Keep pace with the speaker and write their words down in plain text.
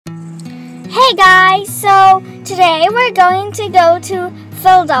Hey guys, so today we're going to go to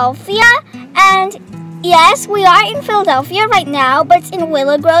Philadelphia, and yes, we are in Philadelphia right now, but it's in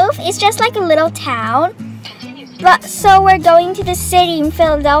Willow Grove. It's just like a little town. So we're going to the city in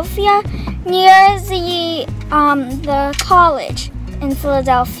Philadelphia near the college in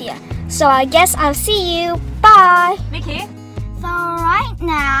Philadelphia. So I guess I'll see you. Bye. Vicky? So right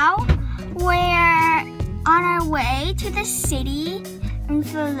now we're on our way to the city in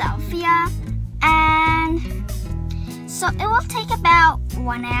Philadelphia, and so it will take about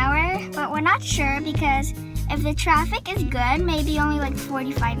 1 hour, but we're not sure because if the traffic is good, maybe only like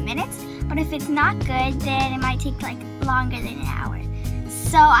 45 minutes, but if it's not good, then it might take like longer than an hour.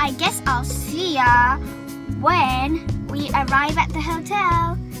 So I guess I'll see ya when we arrive at the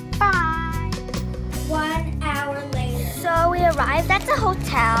hotel. Bye. 1 hour later. So we arrived at the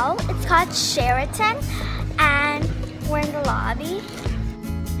hotel. It's called Sheraton, and we're in the lobby.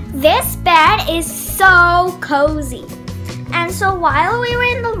 This bed is so cozy. And so while we were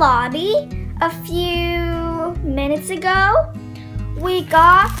in the lobby a few minutes ago, we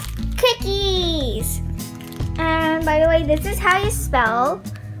got cookies. And by the way, this is how you spell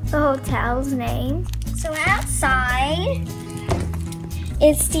the hotel's name. So outside,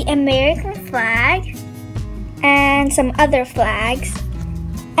 it's the American flag and some other flags.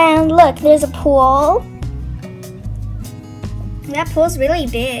 And look, there's a pool. That pool's really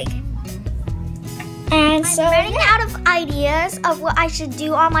big. And so I'm running out of ideas of what I should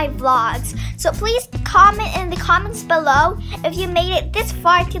do on my vlogs. So please comment in the comments below if you made it this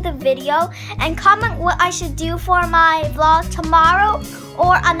far to the video, and comment what I should do for my vlog tomorrow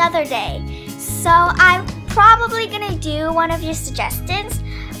or another day. So I'm probably gonna do one of your suggestions,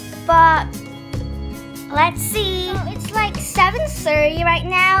 but let's see. So it's like 7:30 right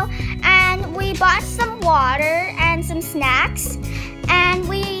now, and we bought some water and some snacks, and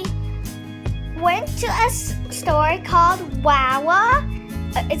we went to a store called Wawa.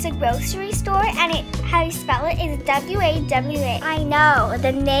 It's a grocery store, and how you spell it is W-A-W-A. I know,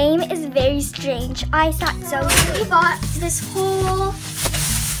 the name is very strange. I thought so. We bought this whole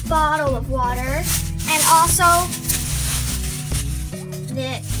bottle of water, and also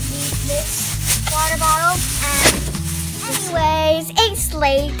this water bottle. And anyways, it's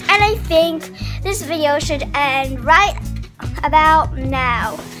late, and I think this video should end right about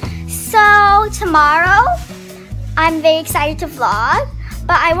now. So tomorrow, I'm very excited to vlog,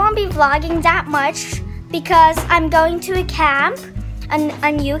 but I won't be vlogging that much because I'm going to a camp,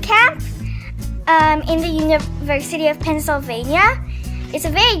 a new camp, in the University of Pennsylvania. It's a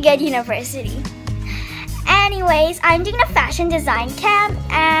very good university. Anyways, I'm doing a fashion design camp,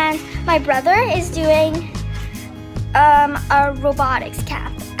 and my brother is doing a robotics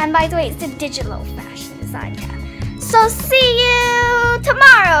camp. And by the way, it's a digital fashion design camp. So see you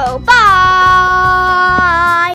tomorrow. Bye.